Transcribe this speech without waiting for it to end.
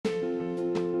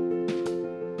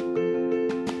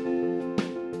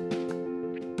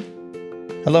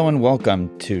Hello and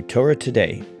welcome to Torah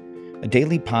Today, a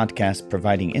daily podcast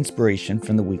providing inspiration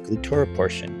from the weekly Torah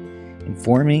portion,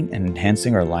 informing and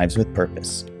enhancing our lives with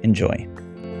purpose. Enjoy.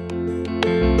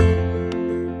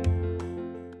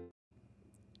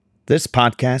 This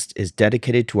podcast is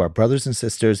dedicated to our brothers and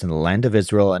sisters in the land of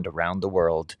Israel and around the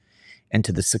world, and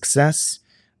to the success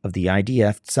of the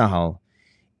IDF Tzahal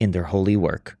in their holy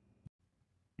work.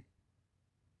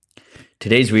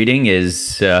 Today's reading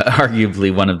is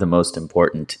arguably one of the most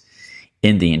important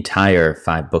in the entire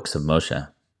 5 books of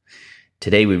Moshe.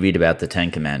 Today we read about the 10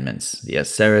 Commandments, the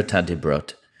Aseret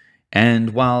HaDibrot,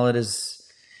 and while it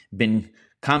has been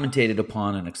commentated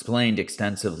upon and explained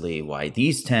extensively why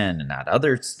these 10 and not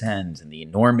other 10, and the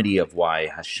enormity of why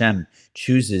Hashem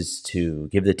chooses to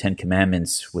give the 10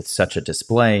 Commandments with such a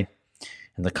display,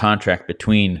 and the contract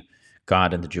between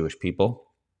God and the Jewish people,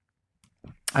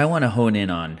 I want to hone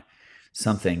in on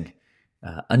something,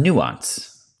 a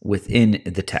nuance within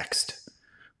the text.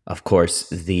 Of course,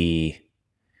 the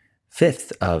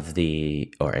fourth of the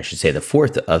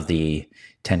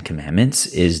 10 Commandments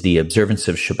is the observance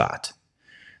of Shabbat,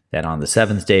 that on the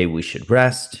 7th day we should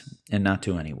rest and not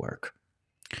do any work.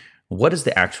 What does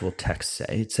the actual text say?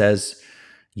 It says,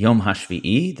 Yom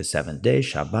HaShvi'i, the 7th day,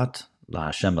 Shabbat, La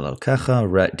Hashem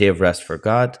Elokecha, day of rest for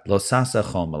God, Lo sasa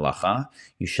chol malacha,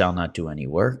 you shall not do any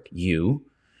work, you,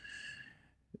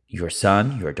 your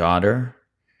son, your daughter.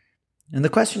 And the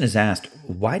question is asked,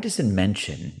 why does it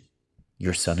mention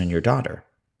your son and your daughter?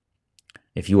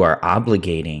 If you are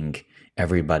obligating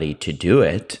everybody to do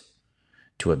it,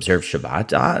 to observe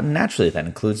Shabbat, naturally that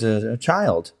includes a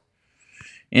child.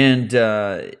 And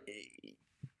to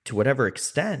whatever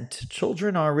extent,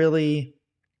 children are really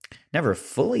never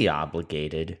fully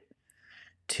obligated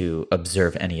to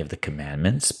observe any of the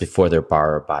commandments before their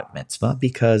bar or bat mitzvah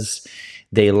because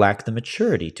they lack the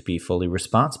maturity to be fully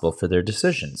responsible for their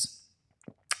decisions.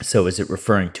 So is it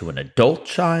referring to an adult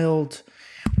child?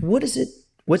 What's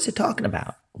it talking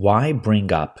about? Why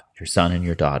bring up your son and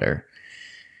your daughter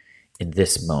in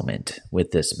this moment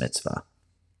with this mitzvah?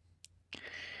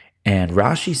 And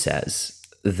Rashi says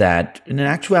that in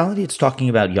actuality, it's talking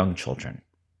about young children,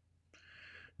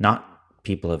 not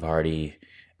people who have already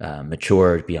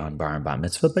matured beyond bar and bat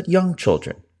mitzvah, but young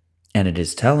children. And it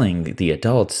is telling the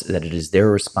adults that it is their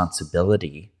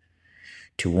responsibility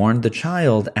to warn the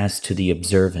child as to the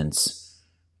observance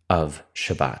of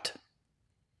Shabbat.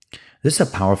 This is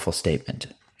a powerful statement.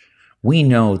 We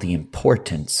know the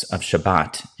importance of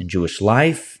Shabbat in Jewish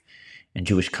life and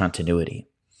Jewish continuity.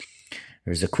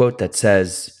 There's a quote that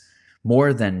says,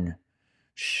 more than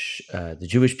the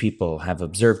Jewish people have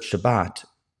observed Shabbat,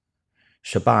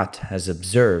 Shabbat has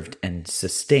observed and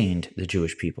sustained the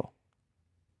Jewish people.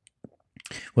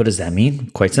 What does that mean?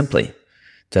 Quite simply,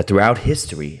 that throughout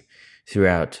history,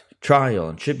 throughout trial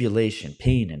and tribulation,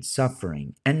 pain and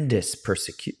suffering, endless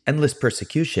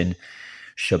persecution,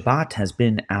 Shabbat has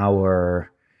been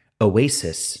our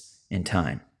oasis in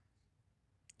time.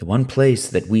 The one place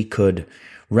that we could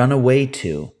run away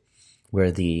to where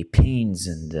the pains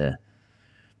and the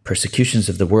persecutions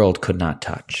of the world could not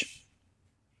touch.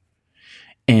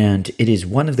 And it is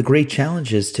one of the great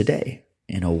challenges today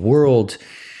in a world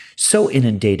so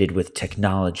inundated with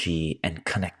technology and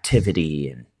connectivity,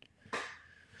 and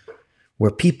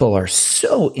where people are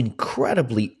so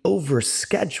incredibly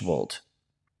overscheduled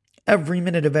every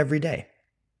minute of every day.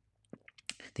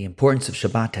 The importance of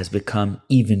Shabbat has become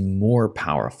even more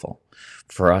powerful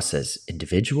for us as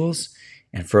individuals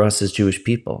and for us as Jewish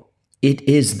people. It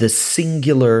is the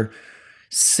singular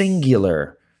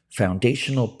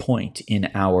foundational point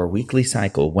in our weekly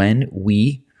cycle when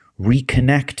we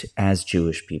reconnect as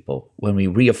Jewish people, when we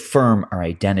reaffirm our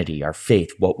identity, our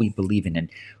faith, what we believe in, and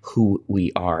who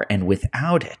we are. And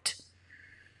without it,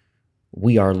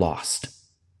 we are lost,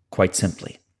 quite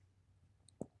simply,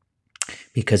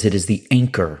 because it is the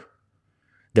anchor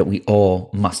that we all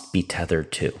must be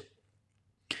tethered to.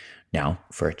 Now,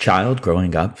 for a child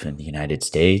growing up in the United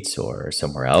States or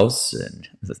somewhere else, and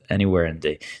anywhere in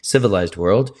the civilized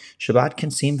world, Shabbat can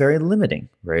seem very limiting,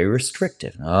 very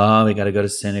restrictive. Oh, we got to go to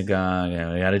synagogue,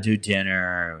 and we got to do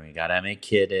dinner, we got to make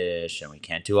kiddush, and we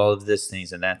can't do all of these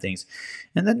things and that things.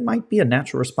 And that might be a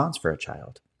natural response for a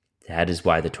child. That is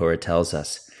why the Torah tells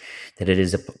us that it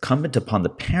is incumbent upon the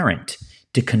parent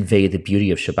to convey the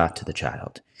beauty of Shabbat to the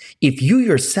child. If you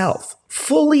yourself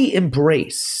fully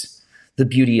embrace the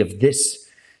beauty of this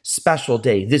special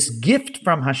day, this gift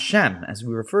from Hashem, as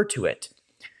we refer to it,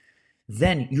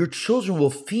 then your children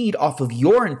will feed off of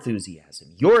your enthusiasm,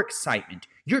 your excitement,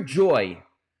 your joy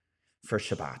for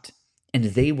Shabbat, and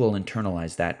they will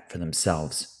internalize that for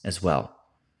themselves as well.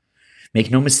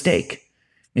 Make no mistake,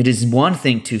 It is one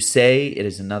thing to say, it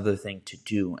is another thing to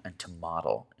do and to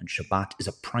model. And Shabbat is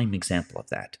a prime example of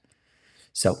that.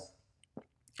 So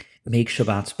make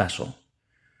Shabbat special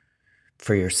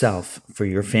for yourself, for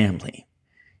your family.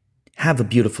 Have a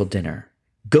beautiful dinner.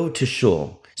 Go to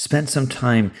shul. Spend some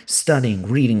time studying,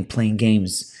 reading, playing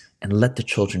games, and let the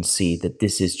children see that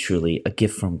this is truly a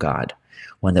gift from God,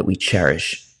 one that we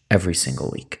cherish every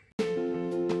single week.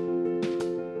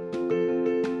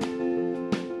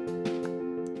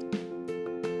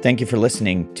 Thank you for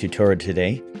listening to Torah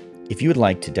Today. If you would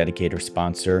like to dedicate or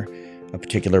sponsor a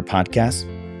particular podcast,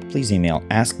 please email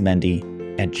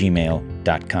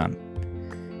askmendy@gmail.com.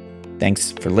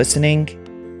 Thanks for listening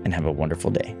and have a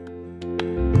wonderful day.